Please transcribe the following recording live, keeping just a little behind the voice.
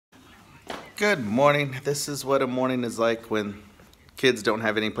Good morning. This is what a morning is like when kids don't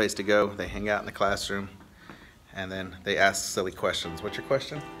have any place to go. They hang out in the classroom and then they ask silly questions. What's your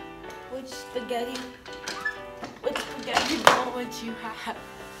question? Which spaghetti bowl would you have?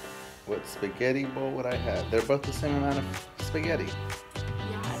 What spaghetti bowl would I have? They're both the same amount of spaghetti.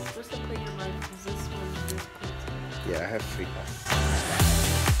 Yeah, I'm supposed to put your mind because this one is good. Yeah, I have 3.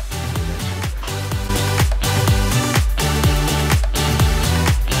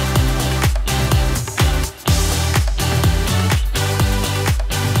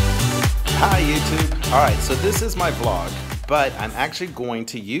 Hi YouTube. Alright, so this is my vlog, but I'm actually going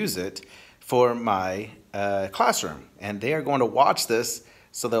to use it for my classroom. And they are going to watch this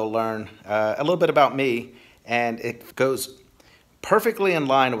so they'll learn a little bit about me, and it goes perfectly in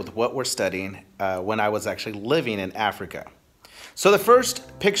line with what we're studying when I was actually living in Africa. So the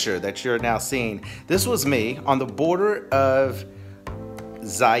first picture that you're now seeing, this was me on the border of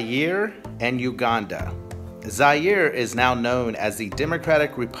Zaire and Uganda. Zaire is now known as the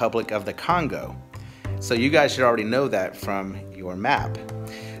Democratic Republic of the Congo. So you guys should already know that from your map.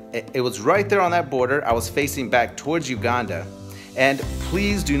 It was right there on that border. I was facing back towards Uganda. And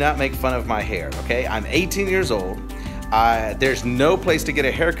please do not make fun of my hair, okay? I'm 18 years old. There's no place to get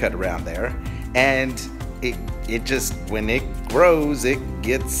a haircut around there. And it just, when it grows, it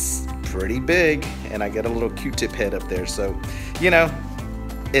gets pretty big. And I get a little Q-tip head up there. So, you know,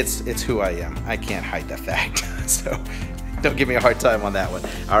 it's who I am. I can't hide that fact. So don't give me a hard time on that one.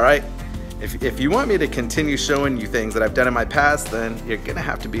 All right. If you want me to continue showing you things that I've done in my past, then you're gonna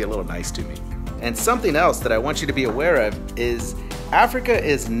have to be a little nice to me. And something else that I want you to be aware of is Africa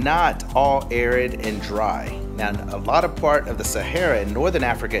is not all arid and dry. Now, a lot of part of the Sahara in northern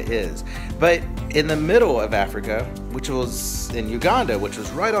Africa is, but in the middle of Africa, which was in Uganda, which was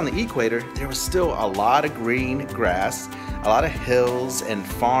right on the equator, there was still a lot of green grass, a lot of hills and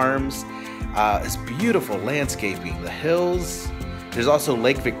farms. It's beautiful landscaping. The hills, there's also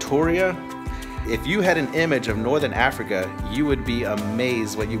Lake Victoria. If you had an image of northern Africa, you would be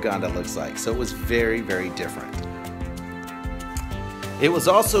amazed what Uganda looks like. So it was very, very different. It was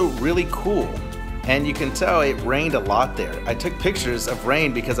also really cool. And you can tell it rained a lot there. I took pictures of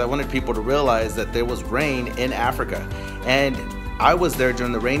rain because I wanted people to realize that there was rain in Africa. And I was there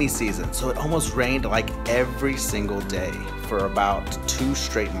during the rainy season, so it almost rained like every single day for about 2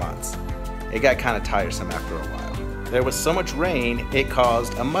 straight months. It got kind of tiresome after a while. There was so much rain, it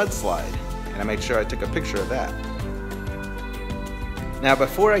caused a mudslide, and I made sure I took a picture of that. Now,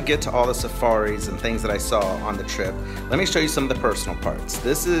 before I get to all the safaris and things that I saw on the trip, let me show you some of the personal parts.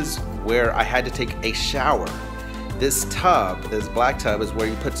 This is where I had to take a shower. This tub, this black tub, is where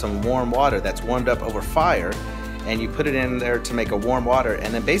you put some warm water that's warmed up over fire, and you put it in there to make a warm water,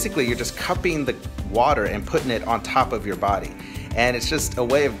 and then basically you're just cupping the water and putting it on top of your body. And it's just a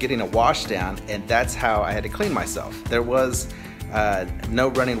way of getting a wash down, and that's how I had to clean myself. There was no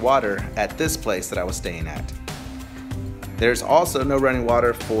running water at this place that I was staying at. There's also no running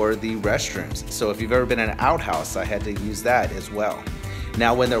water for the restrooms. So if you've ever been in an outhouse, I had to use that as well.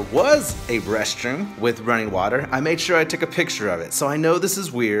 Now, when there was a restroom with running water, I made sure I took a picture of it. So I know this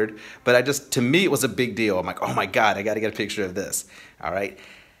is weird, but to me, it was a big deal. I'm like, oh my God, I gotta get a picture of this, all right?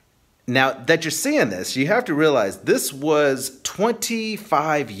 Now that you're seeing this, you have to realize this was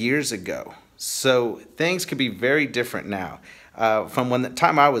 25 years ago. So things could be very different now from the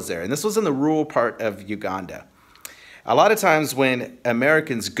time I was there. And this was in the rural part of Uganda. A lot of times when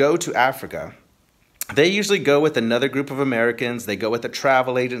Americans go to Africa, they usually go with another group of Americans. They go with a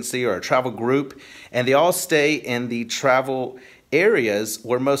travel agency or a travel group, and they all stay in the travel areas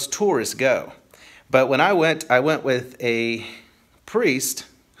where most tourists go. But when I went with a priest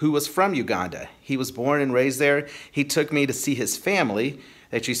who was from Uganda. He was born and raised there. He took me to see his family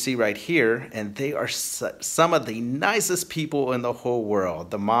that you see right here, and they are some of the nicest people in the whole world.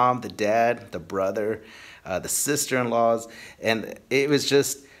 The mom, the dad, the brother, the sister-in-laws, and it was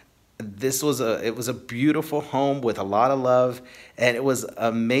just, it was a beautiful home with a lot of love, and it was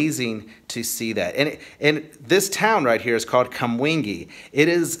amazing to see that. And this town right here is called Kamwingi. It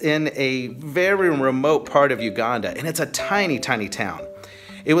is in a very remote part of Uganda, and it's a tiny, tiny town.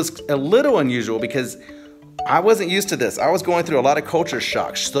 It was a little unusual because I wasn't used to this. I was going through a lot of culture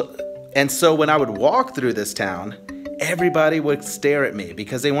shock. And so when I would walk through this town, everybody would stare at me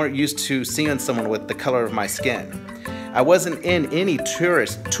because they weren't used to seeing someone with the color of my skin. I wasn't in any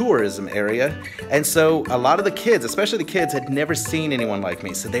tourism area, and so a lot of the kids, especially the kids, had never seen anyone like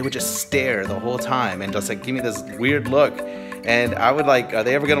me, so they would just stare the whole time and just like give me this weird look, and I would like, are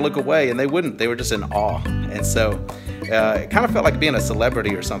they ever gonna look away? And they wouldn't. They were just in awe. And so it kind of felt like being a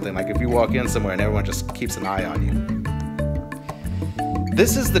celebrity or something, like if you walk in somewhere and everyone just keeps an eye on you.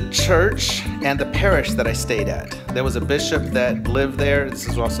 This is the church and the parish that I stayed at. There was a bishop that lived there. This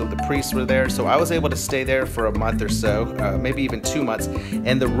is also the priests were there. So I was able to stay there for a month or so, maybe even 2 months,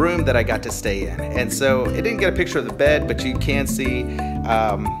 in the room that I got to stay in. And so it didn't get a picture of the bed, but you can see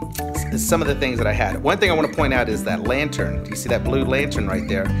some of the things that I had. One thing I want to point out is that lantern. You see that blue lantern right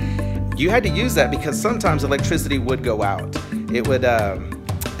there? You had to use that because sometimes electricity would go out. It would,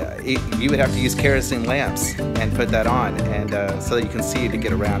 you would have to use kerosene lamps and put that on, and so that you can see to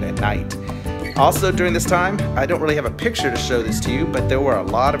get around at night. Also during this time, I don't really have a picture to show this to you, but there were a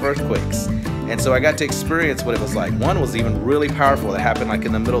lot of earthquakes. And so I got to experience what it was like. One was even really powerful that happened like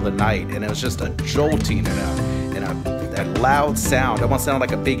in the middle of the night, and it was just a jolting and a loud sound. It almost sounded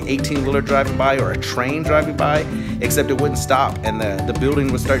like a big 18-wheeler driving by or a train driving by, except it wouldn't stop. And the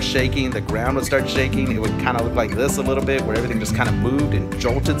building would start shaking, the ground would start shaking. It would kind of look like this a little bit, where everything just kind of moved and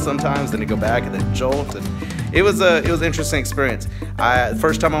jolted sometimes, then it'd go back and then jolt. And it was an interesting experience. That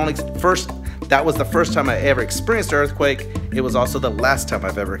was the first time I ever experienced an earthquake. It was also the last time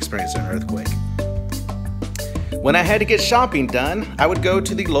I've ever experienced an earthquake. When I had to get shopping done, I would go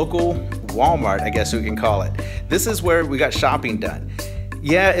to the local Walmart, I guess you can call it. This is where we got shopping done.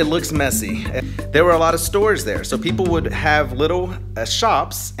 Yeah, it looks messy. There were a lot of stores there, so people would have little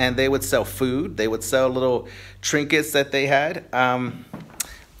shops, and they would sell food. They would sell little trinkets that they had.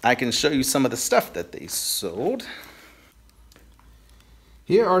 I can show you some of the stuff that they sold.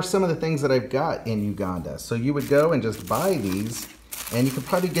 Here are some of the things that I've got in Uganda. So you would go and just buy these, and you could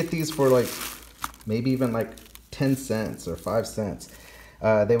probably get these for like maybe even like 10 cents or 5 cents.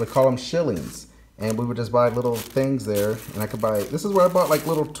 They would call them shillings, and we would just buy little things there. And I could buy, this is where I bought like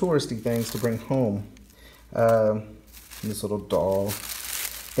little touristy things to bring home. This little doll,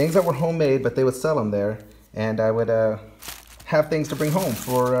 things that were homemade, but they would sell them there, and I would have things to bring home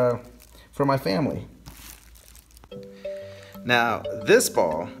for my family. Now, this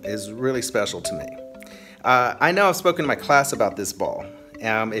ball is really special to me. I know I've spoken to my class about this ball.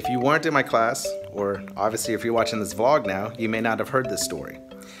 If you weren't in my class, or obviously if you're watching this vlog now, you may not have heard this story.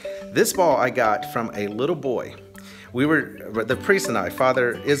 This ball I got from a little boy. The priest and I,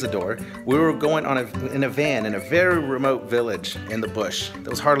 Father Isidore, we were going in a van in a very remote village in the bush.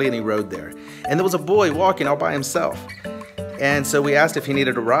 There was hardly any road there. And there was a boy walking all by himself. And so we asked if he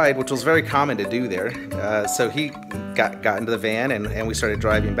needed a ride, which was very common to do there. So he got into the van, and we started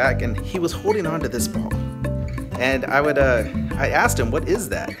driving back, and he was holding on to this ball. And I asked him, what is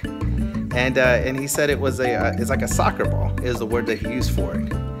that? And he said it's like a soccer ball is the word that he used for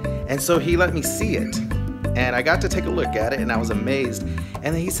it. And so he let me see it, and I got to take a look at it, and I was amazed.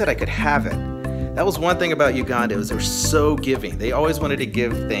 And then he said I could have it. That was one thing about Uganda, is they're so giving. They always wanted to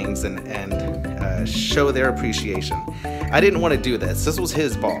give things and show their appreciation. I didn't want to do this. This was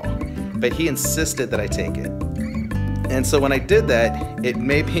his ball, but he insisted that I take it. And so when I did that, it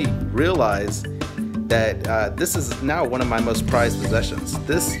made me realize that this is now one of my most prized possessions.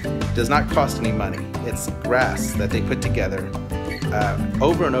 This does not cost any money. It's grass that they put together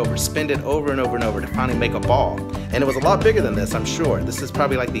over and over, spin it over and over and over to finally make a ball. And it was a lot bigger than this, I'm sure. This is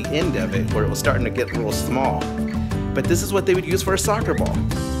probably like the end of it, where it was starting to get a little small. But this is what they would use for a soccer ball.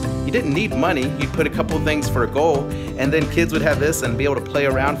 You didn't need money. You'd put a couple of things for a goal, and then kids would have this and be able to play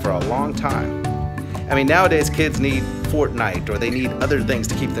around for a long time. I mean, nowadays kids need Fortnite, or they need other things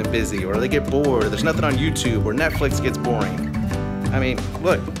to keep them busy, or they get bored, or there's nothing on YouTube, or Netflix gets boring. I mean,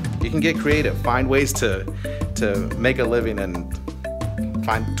 look, you can get creative, find ways to make a living, and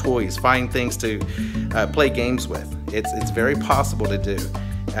find toys, find things to play games with. It's very possible to do,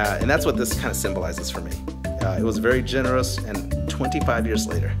 and that's what this kind of symbolizes for me. It was very generous, and 25 years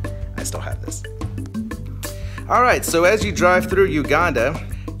later, I still have this. All right, so as you drive through Uganda,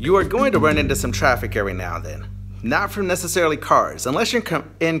 you are going to run into some traffic every now and then. Not from necessarily cars. Unless you're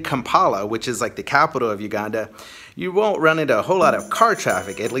in Kampala, which is like the capital of Uganda, you won't run into a whole lot of car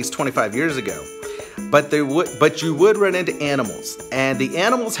traffic, at least 25 years ago. But you would run into animals, and the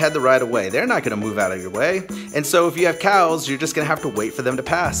animals had the right of way. They're not going to move out of your way. And so if you have cows, you're just going to have to wait for them to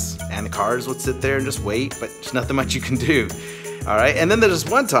pass. And the cars would sit there and just wait, but there's nothing much you can do. All right, and then there's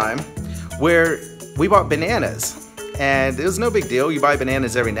one time where we bought bananas. And it was no big deal. You buy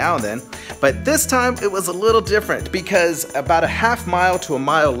bananas every now and then. But this time it was a little different, because about a half mile to a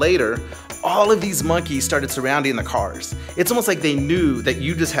mile later, all of these monkeys started surrounding the cars. It's almost like they knew that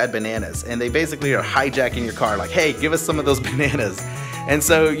you just had bananas, and they basically are hijacking your car, like, hey, give us some of those bananas. And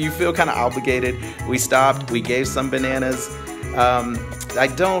so you feel kind of obligated. We stopped, we gave some bananas.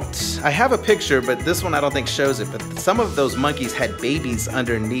 I have a picture, but this one I don't think shows it, but some of those monkeys had babies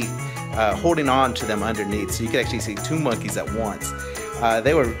underneath, holding on to them underneath, so you could actually see two monkeys at once.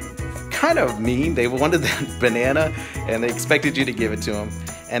 They were kind of mean. They wanted that banana and they expected you to give it to them,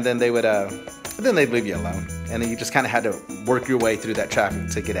 and then they would then they'd leave you alone, and then you just kind of had to work your way through that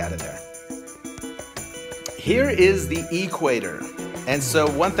traffic to get out of there. Here is the equator. And so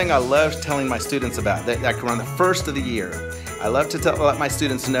one thing I love telling my students about, that like around the first of the year, I love to let my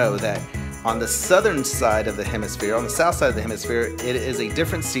students know that on the southern side of the hemisphere, on the south side of the hemisphere, it is a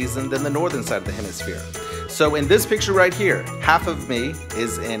different season than the northern side of the hemisphere. So in this picture right here, half of me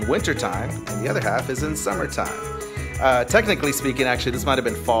is in wintertime and the other half is in summertime. Technically speaking, actually, this might have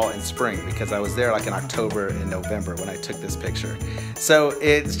been fall and spring because I was there like in October and November when I took this picture. So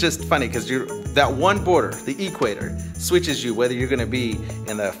it's just funny because that one border, the equator, switches you whether you're going to be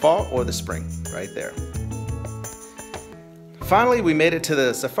in the fall or the spring right there. Finally, we made it to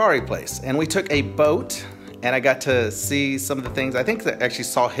the safari place and we took a boat and I got to see some of the things. I think I actually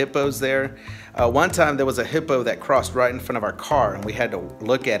saw hippos there. One time there was a hippo that crossed right in front of our car and we had to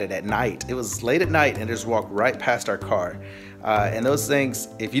look at it at night. It was late at night and it just walked right past our car. And those things,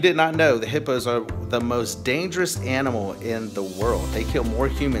 if you did not know, the hippos are the most dangerous animal in the world. They kill more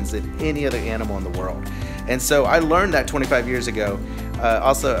humans than any other animal in the world. And so I learned that 25 years ago.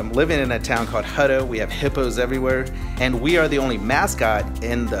 Also, I'm living in a town called Hutto. We have hippos everywhere, and we are the only mascot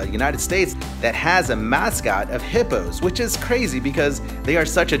in the United States that has a mascot of hippos, which is crazy because they are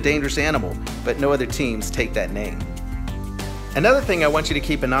such a dangerous animal, but no other teams take that name. Another thing I want you to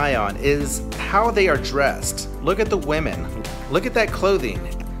keep an eye on is how they are dressed. Look at the women. Look at that clothing.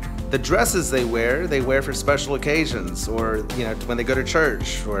 The dresses they wear for special occasions, or when they go to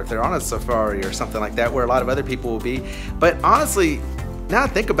church, or if they're on a safari or something like that where a lot of other people will be. But honestly, now I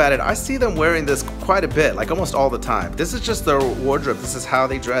think about it, I see them wearing this quite a bit, like almost all the time. This is just their wardrobe. This is how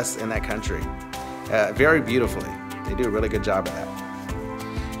they dress in that country. Very beautifully. They do a really good job of that.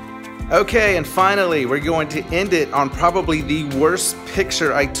 Okay, and finally, we're going to end it on probably the worst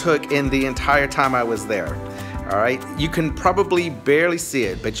picture I took in the entire time I was there. All right, you can probably barely see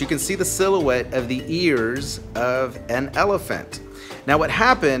it, but you can see the silhouette of the ears of an elephant. Now what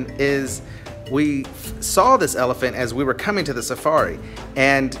happened is we saw this elephant as we were coming to the safari,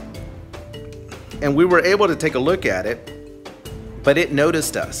 and we were able to take a look at it, but it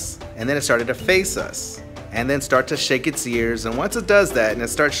noticed us, and then it started to face us, and then start to shake its ears. And once it does that and it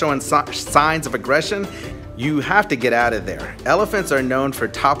starts showing signs of aggression, you have to get out of there. Elephants are known for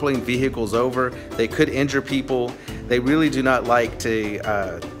toppling vehicles over. They could injure people. They really do not like to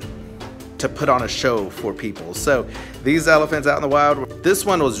put on a show for people. So these elephants out in the wild, this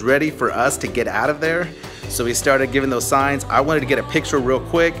one was ready for us to get out of there. So we started giving those signs. I wanted to get a picture real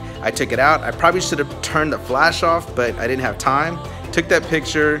quick. I took it out. I probably should have turned the flash off, but I didn't have time. Took that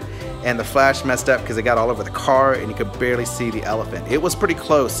picture and the flash messed up because it got all over the car and you could barely see the elephant. It was pretty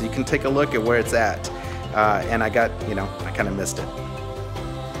close, so you can take a look at where it's at. And I got, I kind of missed it.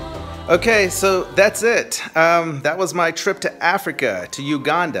 Okay, so that's it. That was my trip to Africa, to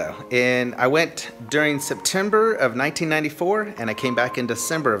Uganda. And I went during September of 1994, and I came back in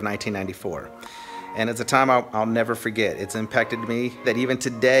December of 1994. And it's a time I'll never forget. It's impacted me that even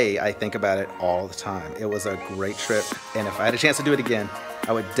today I think about it all the time. It was a great trip, and if I had a chance to do it again,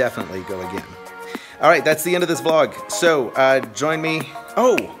 I would definitely go again. All right, that's the end of this vlog. So join me.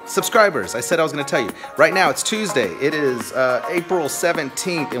 Oh, subscribers, I said I was gonna tell you. Right now, it's Tuesday. It is April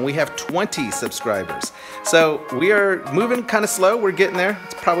 17th, and we have 20 subscribers. So we are moving kind of slow. We're getting there.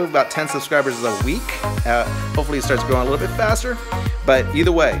 It's probably about 10 subscribers a week. Hopefully it starts growing a little bit faster. But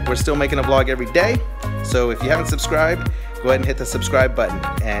either way, we're still making a vlog every day. So if you haven't subscribed, go ahead and hit the subscribe button,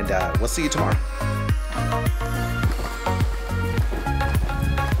 and we'll see you tomorrow.